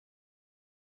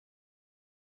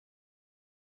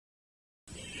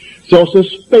So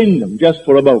suspend them just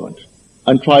for a moment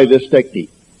and try this technique.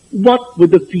 What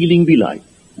would the feeling be like?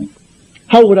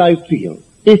 How would I feel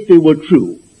if it were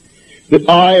true that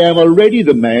I am already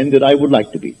the man that I would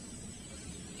like to be?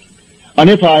 And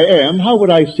if I am, how would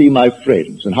I see my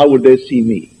friends and how would they see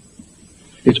me?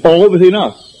 It's all within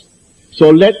us. So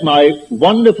let my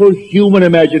wonderful human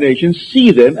imagination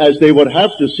see them as they would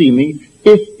have to see me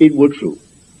if it were true.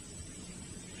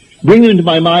 Bring them into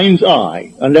my mind's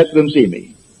eye and let them see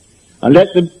me. And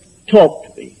let them talk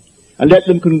to me. And let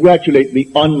them congratulate me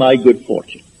on my good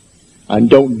fortune. And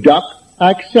don't duck.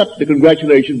 Accept the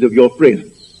congratulations of your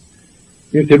friends.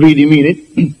 If they really mean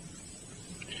it.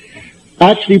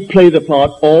 Actually play the part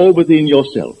all within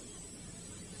yourself.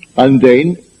 And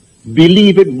then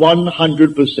believe it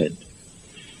 100%.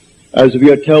 As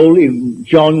we are told in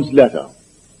John's letter,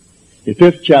 the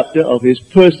 5th chapter of his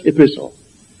first epistle.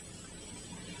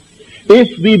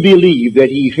 If we believe that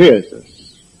he hears us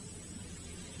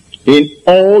in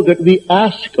all that we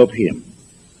ask of him,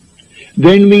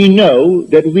 then we know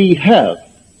that we have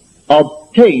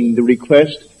obtained the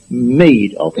request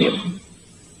made of him.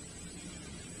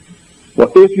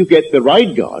 Well, if you get the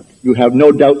right God, you have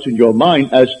no doubts in your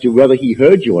mind as to whether he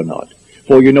heard you or not.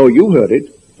 For you know you heard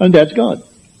it, and that's God.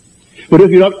 But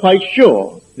if you're not quite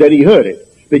sure that he heard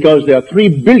it, because there are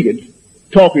 3 billion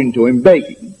talking to him,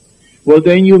 begging, well,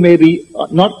 then you may be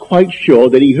not quite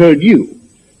sure that he heard you.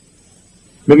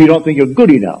 Maybe you don't think you're good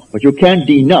enough, but you can't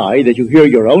deny that you hear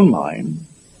your own mind.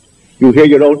 You hear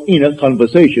your own inner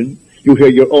conversation. You hear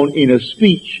your own inner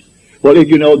speech. Well, if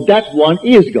you know that one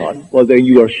is God, well, then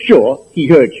you are sure he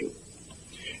heard you.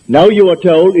 Now you are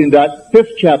told in that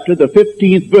 5th chapter, the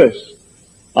 15th verse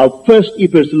of first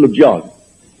epistle of John,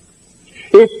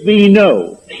 if we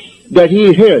know that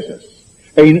he hears us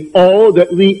in all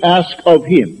that we ask of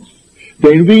him,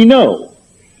 then we know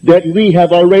that we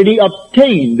have already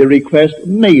obtained the request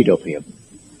made of him.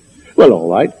 Well, all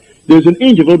right. There's an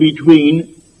interval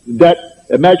between that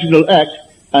imaginal act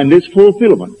and its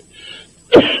fulfillment,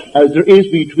 as there is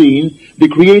between the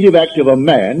creative act of a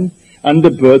man and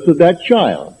the birth of that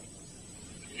child.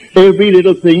 Every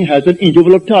little thing has an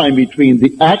interval of time between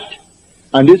the act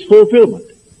and its fulfillment.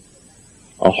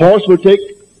 A horse will take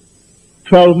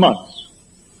 12 months.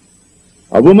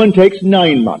 A woman takes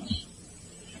 9 months.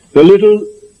 The little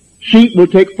sheep will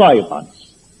take 5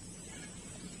 months.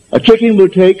 A chicken will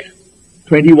take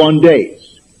 21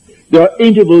 days. There are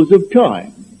intervals of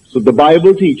time. So the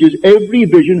Bible teaches every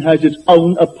vision has its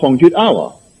own appointed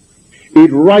hour.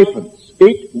 It ripens.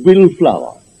 It will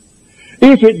flower.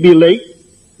 If it be late,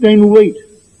 then wait.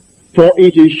 For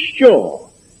it is sure,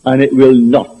 and it will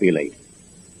not be late.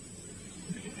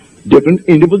 Different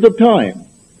intervals of time.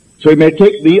 So it may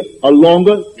take me a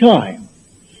longer time.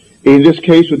 In this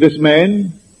case with this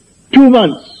man, 2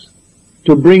 months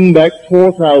to bring back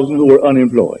 4,000 who were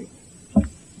unemployed.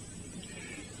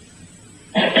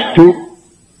 To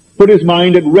put his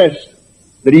mind at rest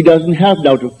that he doesn't have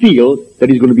now to feel that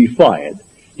he's going to be fired.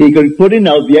 He can put in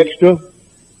now the extra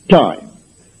time.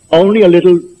 Only a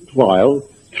little while,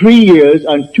 3 years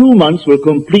and 2 months will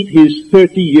complete his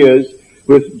 30 years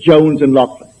with Jones and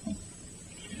Lachlan.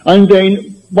 And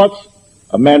then what's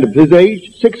a man of his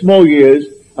age? 6 more years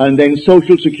and then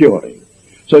Social Security.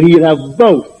 So he'll have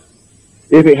both.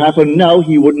 If it happened now,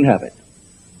 he wouldn't have it.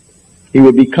 He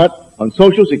would be cut on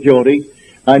Social Security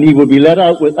and he would be let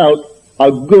out without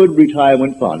a good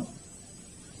retirement fund.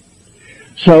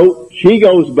 So she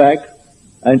goes back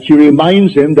and she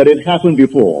reminds him that it happened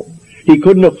before. He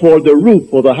couldn't afford the roof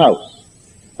for the house.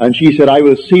 And she said, I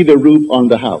will see the roof on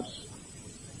the house.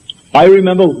 I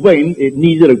remember when it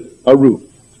needed a roof.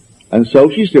 And so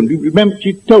she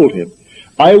told him,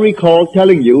 I recall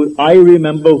telling you, I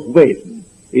remember when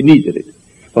he needed it.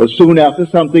 But soon after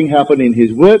something happened in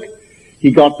his work,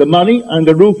 he got the money and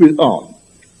the roof is on.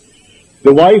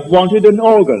 The wife wanted an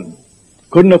organ.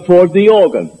 Couldn't afford the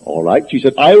organ. All right. She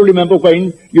said, I remember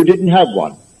when you didn't have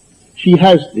one. She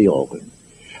has the organ.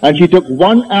 And she took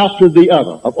one after the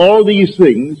other. Of all these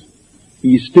things,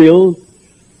 he's still,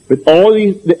 with all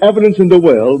the evidence in the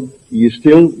world, he is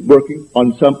still working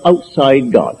on some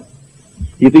outside God.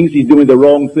 He thinks he's doing the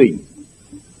wrong thing.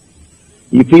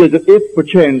 He feels that if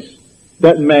perchance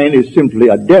that man is simply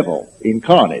a devil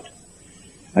incarnate,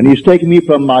 and he's taken me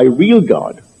from my real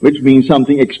God, which means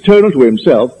something external to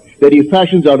himself, that he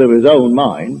fashions out of his own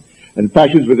mind, and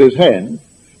fashions with his hand,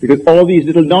 because all these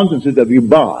little nonsenses that we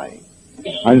buy,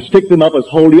 and stick them up as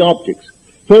holy objects.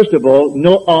 First of all,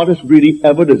 no artist really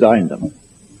ever designed them.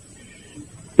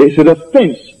 It's an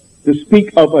offense to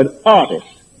speak of an artist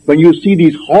when you see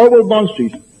these horrible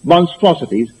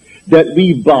monstrosities that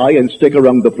we buy and stick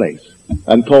around the place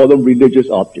and call them religious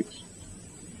objects.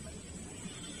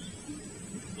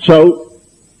 So,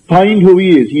 find who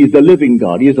he is. He is the living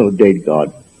God. He is not a dead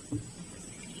God.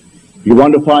 You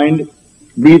want to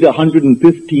read the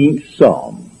 115th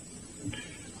Psalm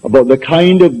about the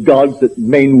kind of gods that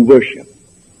men worship.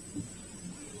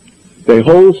 The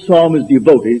whole psalm is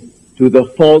devoted to the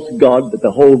false god that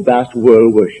the whole vast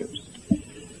world worships.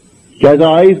 He has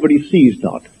eyes, but he sees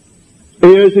not.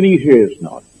 Ears, and he hears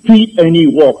not. Feet, and he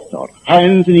walks not.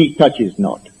 Hands, and he touches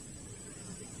not.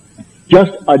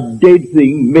 Just a dead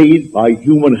thing made by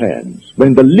human hands,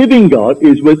 when the living God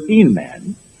is within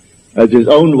man as his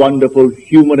own wonderful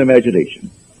human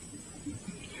imagination.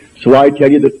 So I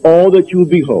tell you that all that you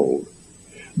behold,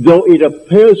 though it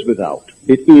appears without,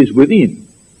 it is within,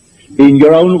 in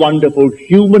your own wonderful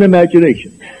human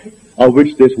imagination, of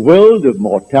which this world of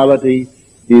mortality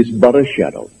is but a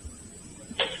shadow.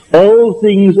 All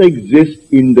things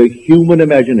exist in the human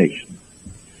imagination,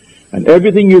 and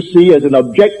everything you see as an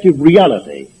objective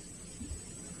reality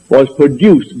was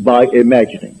produced by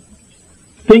imagining.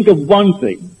 Think of one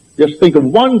thing, just think of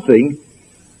one thing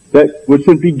that would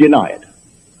simply deny it.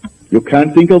 You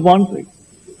can't think of one thing.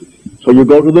 So you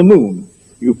go to the moon.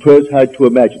 You first had to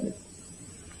imagine it.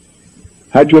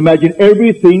 Had to imagine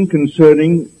everything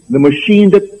concerning the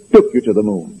machine that took you to the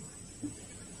moon.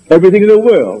 Everything in the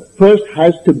world first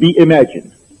has to be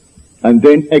imagined and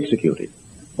then executed.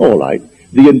 All right.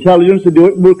 The intelligence to do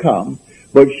it will come,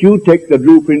 but you take the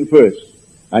blueprint first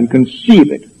and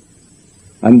conceive it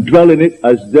and dwell in it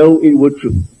as though it were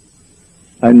true.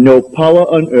 And no power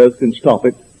on earth can stop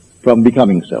it from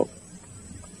becoming so.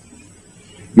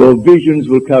 Your visions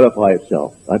will clarify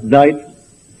itself. At night,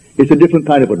 it's a different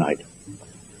kind of a night.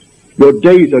 Your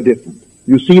days are different.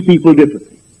 You see people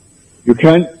differently. You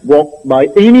can't walk by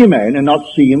any man and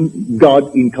not see him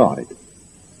God incarnate.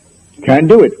 Can't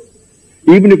do it.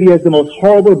 Even if he has the most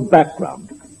horrible background.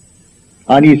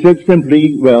 And he said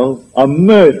simply, well, a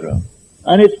murderer.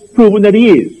 And it's proven that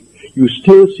he is. You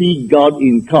still see God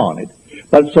incarnate.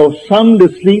 But so sound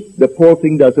asleep, the poor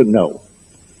thing doesn't know.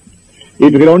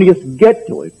 If you could only just get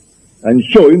to it and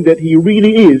show him that he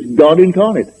really is God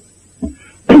incarnate.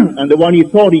 And the one he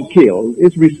thought he killed,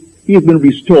 he has been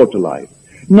restored to life.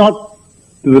 Not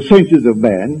to the senses of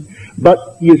man,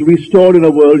 but he is restored in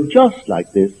a world just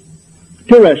like this,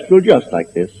 terrestrial just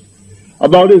like this.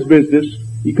 About his business,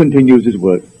 he continues his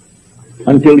work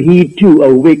until he too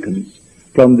awakens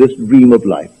from this dream of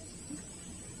life.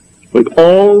 But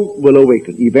all will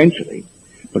awaken eventually.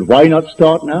 But why not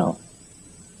start now?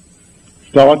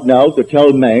 Start now to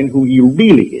tell man who he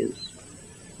really is.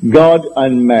 God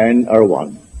and man are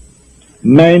one.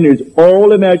 Man is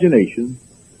all imagination,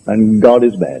 and God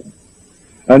is man,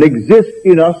 and exists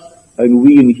in us, and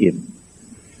we in him.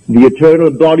 The eternal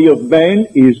body of man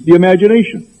is the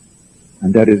imagination,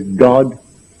 and that is God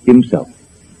himself.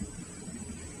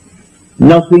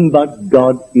 Nothing but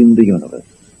God in the universe.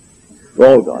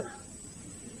 All God.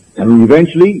 And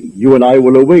eventually, you and I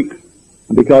will awake.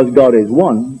 And because God is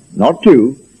one, not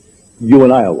two, you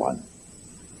and I are one.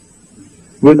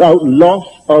 Without loss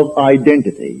of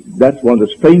identity. That's one of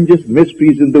the strangest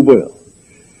mysteries in the world.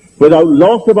 Without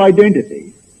loss of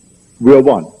identity, we are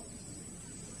one.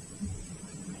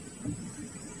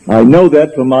 I know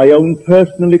that from my own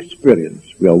personal experience.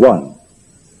 We are one.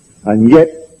 And yet,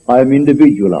 I am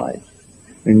individualized.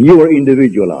 And you are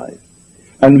individualized.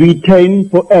 And we tend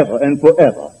forever and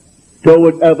forever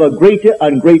toward ever greater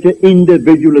and greater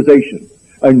individualization.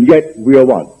 And yet, we are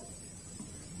one.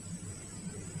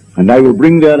 And I will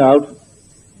bring that out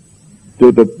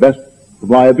to the best of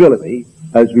my ability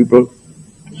as we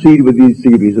proceed with these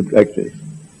series of lectures.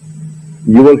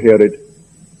 You will hear it.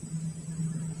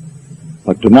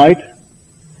 But tonight,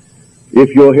 if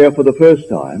you're here for the first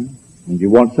time and you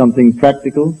want something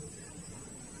practical,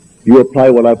 you apply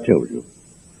what I've told you.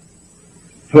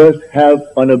 First, have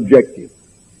an objective.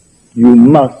 You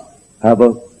must have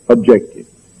an objective.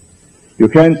 You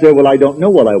can't say, well, I don't know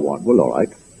what I want. Well, all right.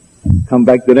 Come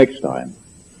back the next time.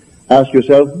 Ask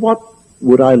yourself, what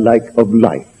would I like of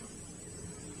life?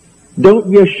 Don't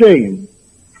be ashamed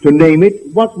to name it,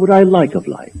 what would I like of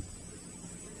life?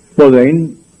 Well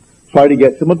then, try to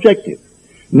get some objective.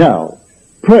 Now,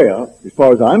 prayer, as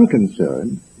far as I'm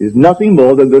concerned, is nothing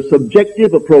more than the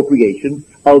subjective appropriation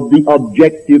of the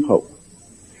objective hope.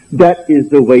 That is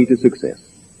the way to success.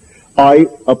 I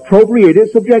appropriate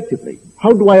it subjectively.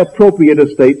 How do I appropriate a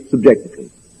state subjectively?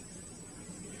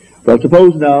 Well,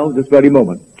 suppose now, this very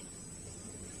moment,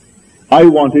 I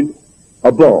wanted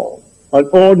a ball, an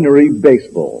ordinary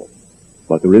baseball.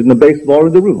 But there isn't a baseball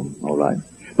in the room, all right?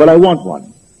 But I want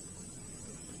one.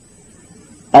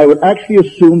 I would actually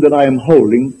assume that I am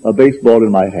holding a baseball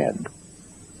in my hand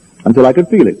until I could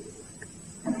feel it.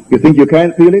 You think you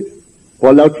can't feel it?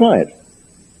 Well, now try it.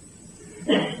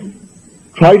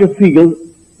 Try to feel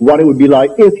what it would be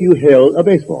like if you held a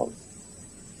baseball.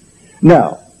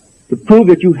 Now, to prove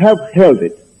that you have held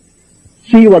it,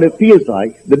 see what it feels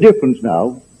like, the difference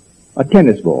now, a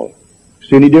tennis ball.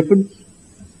 See any difference?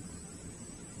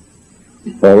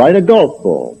 All right, a golf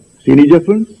ball. See any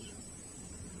difference?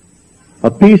 A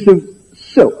piece of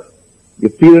silk. You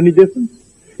feel any difference?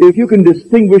 If you can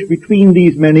distinguish between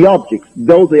these many objects,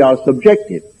 though they are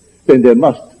subjective, then there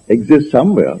must exist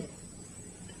somewhere.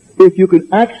 If you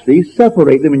can actually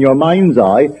separate them in your mind's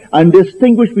eye and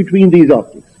distinguish between these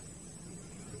objects,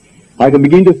 I can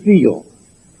begin to feel,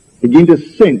 begin to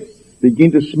sense,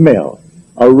 begin to smell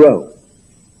a rose.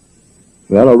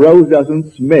 Well, a rose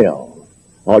doesn't smell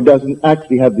or doesn't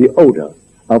actually have the odor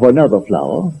of another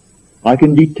flower. I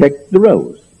can detect the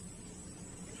rose.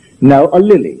 Now a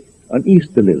lily, an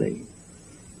Easter lily.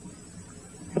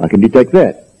 I can detect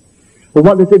that. Well,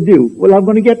 what does it do? Well, I'm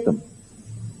going to get them.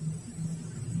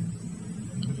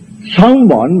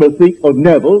 Someone will think of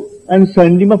Neville and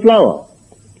send him a flower.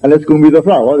 And it's going to be the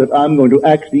flower that I'm going to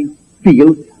actually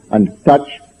feel and touch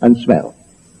and smell.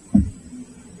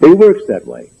 It works that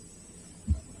way.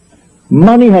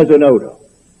 Money has an odor.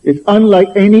 It's unlike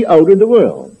any odor in the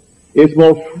world. It's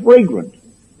more fragrant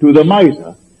to the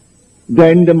miser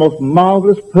than the most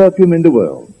marvelous perfume in the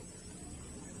world.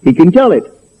 He can tell it.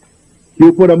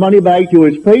 You put a money bag to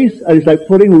his face, and it's like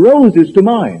putting roses to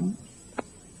mine.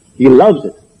 He loves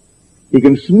it. He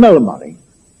can smell money.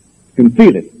 He can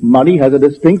feel it. Money has a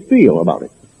distinct feel about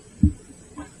it.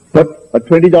 Put a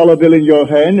 $20 bill in your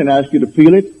hand and ask you to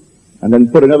feel it, and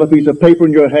then put another piece of paper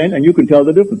in your hand, and you can tell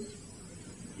the difference.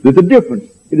 There's a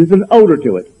difference. It is an odor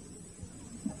to it.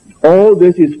 All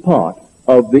this is part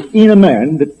of the inner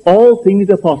man, that all things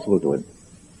are possible to him.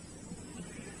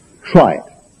 Try it.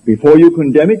 Before you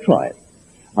condemn it, try it.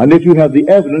 And if you have the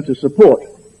evidence to support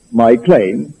my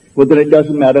claim, well, then it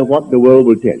doesn't matter what the world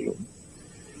will tell you.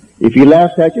 If he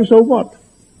laughs at you, so what?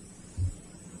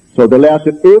 So they laughed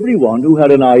at everyone who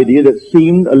had an idea that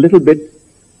seemed a little bit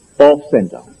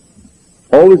off-center.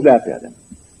 Always laughed at him.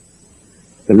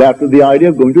 They laughed at the idea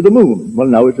of going to the moon. Well,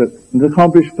 now it's an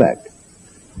accomplished fact.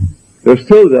 There are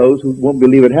still those who won't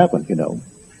believe it happened, you know,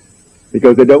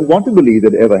 because they don't want to believe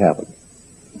that it ever happened.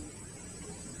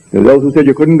 There are those who said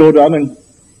you couldn't go down and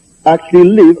actually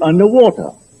live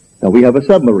underwater. Now we have a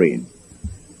submarine.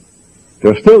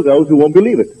 There are still those who won't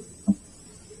believe it.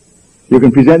 You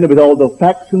can present them with all the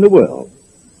facts in the world,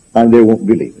 and they won't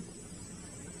believe it.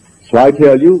 So I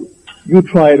tell you, you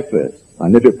try it first.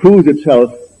 And if it proves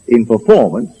itself in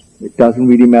performance, it doesn't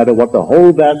really matter what the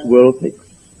whole vast world thinks.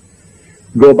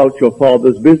 Go about your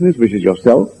Father's business, which is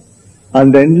yourself,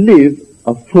 and then live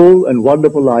a full and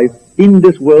wonderful life in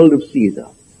this world of Caesar.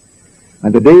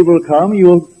 And the day will come you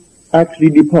will actually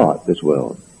depart this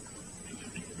world.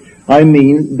 I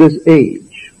mean this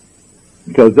age.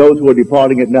 Because those who are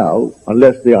departing it now,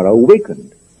 unless they are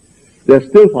awakened, they'll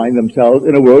still find themselves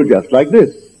in a world just like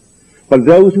this. But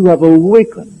those who have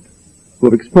awakened, who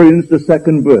have experienced the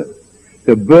second birth,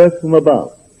 the birth from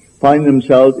above, find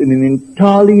themselves in an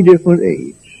entirely different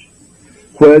age,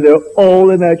 where they're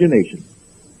all imagination.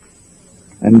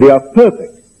 And they are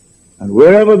perfect. And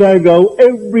wherever they go,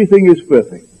 everything is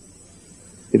perfect.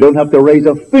 They don't have to raise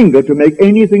a finger to make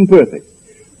anything perfect,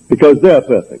 because they're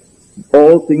perfect.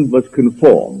 All things must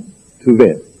conform to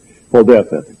them, for they're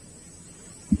perfect.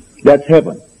 That's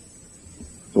heaven.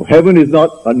 So heaven is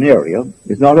not an area,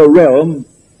 it's not a realm,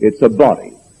 it's a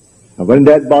body. And when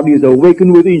that body is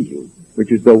awakened within you,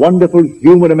 which is the wonderful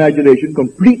human imagination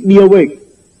completely awake,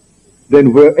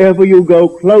 then wherever you go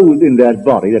clothed in that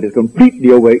body that is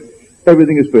completely awake,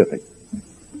 everything is perfect.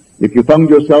 If you found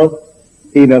yourself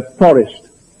in a forest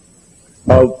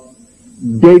of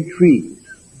dead trees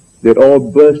that all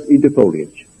burst into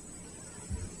foliage,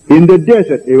 in the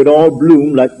desert they would all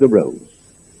bloom like the rose,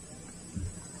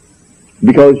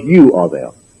 because you are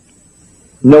there.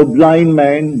 No blind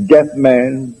man, deaf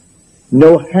man,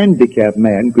 no handicapped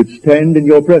man could stand in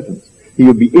your presence. He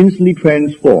would be instantly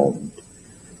transformed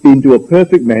into a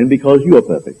perfect man because you are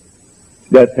perfect.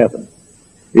 That's heaven.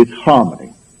 It's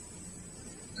harmony.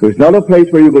 So it's not a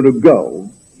place where you're going to go,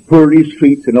 pearly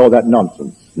streets and all that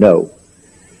nonsense. No.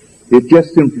 It's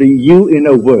just simply you in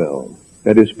a world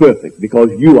that is perfect because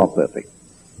you are perfect.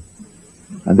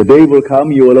 And the day will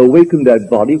come you will awaken that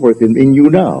body, for it's in you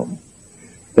now.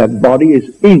 That body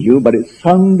is in you, but it's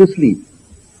sound asleep.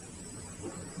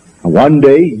 And one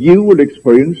day you will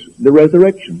experience the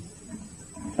resurrection.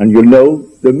 And you'll know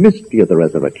the mystery of the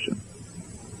resurrection.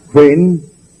 When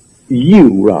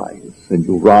you rise, and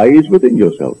you rise within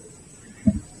yourself.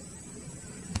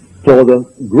 For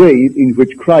the grave in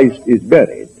which Christ is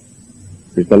buried,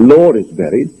 which the Lord is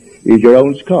buried, is your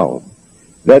own skull.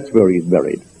 That's where he is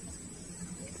buried.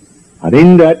 And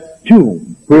in that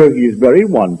tomb where he is buried,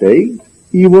 one day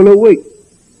he will awake,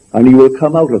 and he will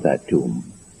come out of that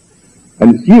tomb.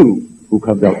 And it's you who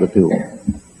comes out of the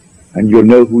tomb, and you'll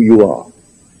know who you are.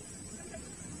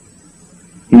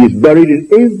 He is buried in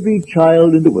every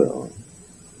child in the world,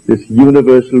 this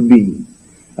universal being,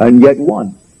 and yet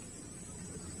one.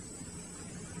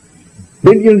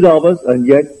 Billions of us, and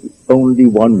yet only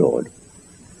one Lord.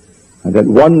 And that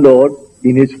one Lord,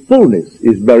 in his fullness,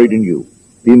 is buried in you,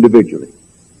 individually.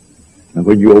 And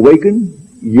when you awaken,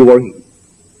 you are he.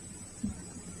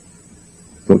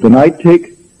 So tonight,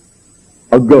 take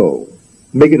a go.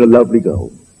 Make it a lovely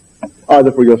go,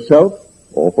 either for yourself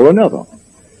or for another.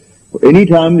 For any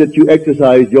time that you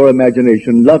exercise your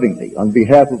imagination lovingly on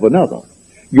behalf of another,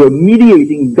 you're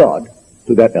mediating God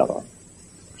to that other.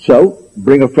 So,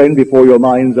 bring a friend before your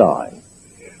mind's eye.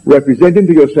 Represent him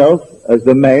to yourself as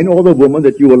the man or the woman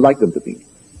that you would like them to be.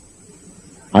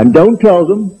 And don't tell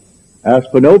them, ask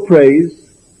for no praise,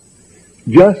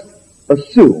 just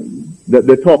assume that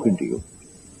they're talking to you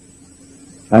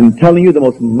and telling you the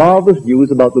most marvelous news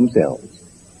about themselves.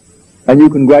 And you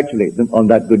congratulate them on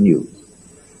that good news.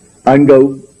 And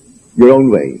go your own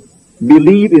way.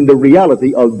 Believe in the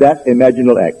reality of that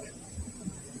imaginal act.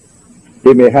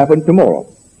 It may happen tomorrow.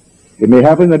 It may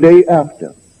happen the day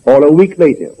after, or a week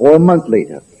later, or a month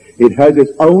later. It has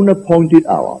its own appointed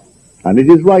hour, and it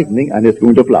is ripening, and it's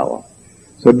going to flower.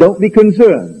 So don't be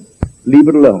concerned. Leave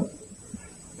it alone.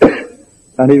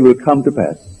 And it will come to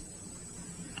pass.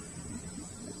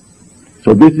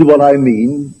 So this is what I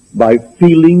mean by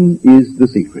feeling is the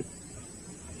secret.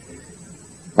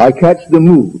 I catch the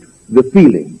mood, the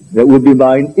feeling that would be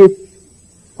mine if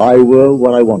I were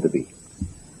what I want to be.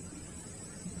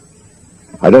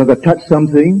 I don't have to touch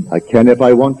something. I can if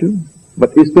I want to.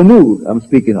 But it's the mood I'm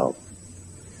speaking of.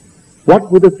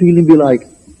 What would the feeling be like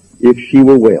if she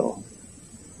were well?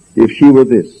 If she were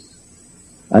this?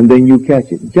 And then you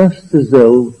catch it, just as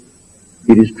though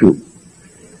it is true.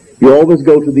 You always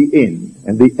go to the end,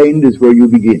 and the end is where you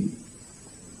begin.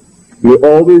 We're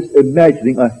always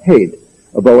imagining ahead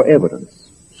of our evidence.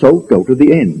 So go to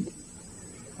the end.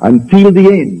 And feel the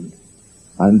end.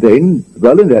 And then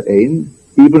dwell in that end,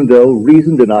 even though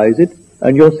reason denies it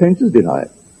and your senses deny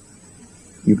it.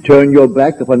 You turn your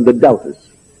back upon the doubters.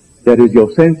 That is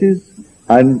your senses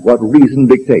and what reason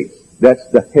dictates. That's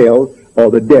the hell or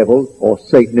the devil or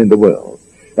Satan in the world.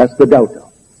 That's the doubter.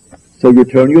 So you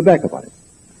turn your back upon it.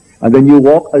 And then you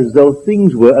walk as though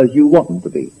things were as you want them to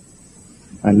be.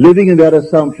 And living in that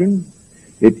assumption,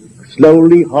 it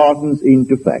slowly hardens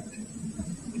into fact.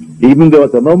 Even though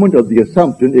at the moment of the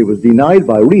assumption it was denied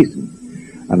by reason,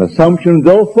 an assumption,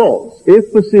 though false,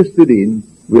 if persisted in,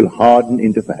 will harden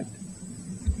into fact.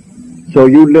 So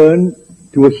you learn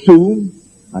to assume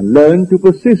and learn to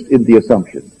persist in the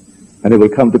assumption, and it will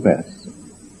come to pass.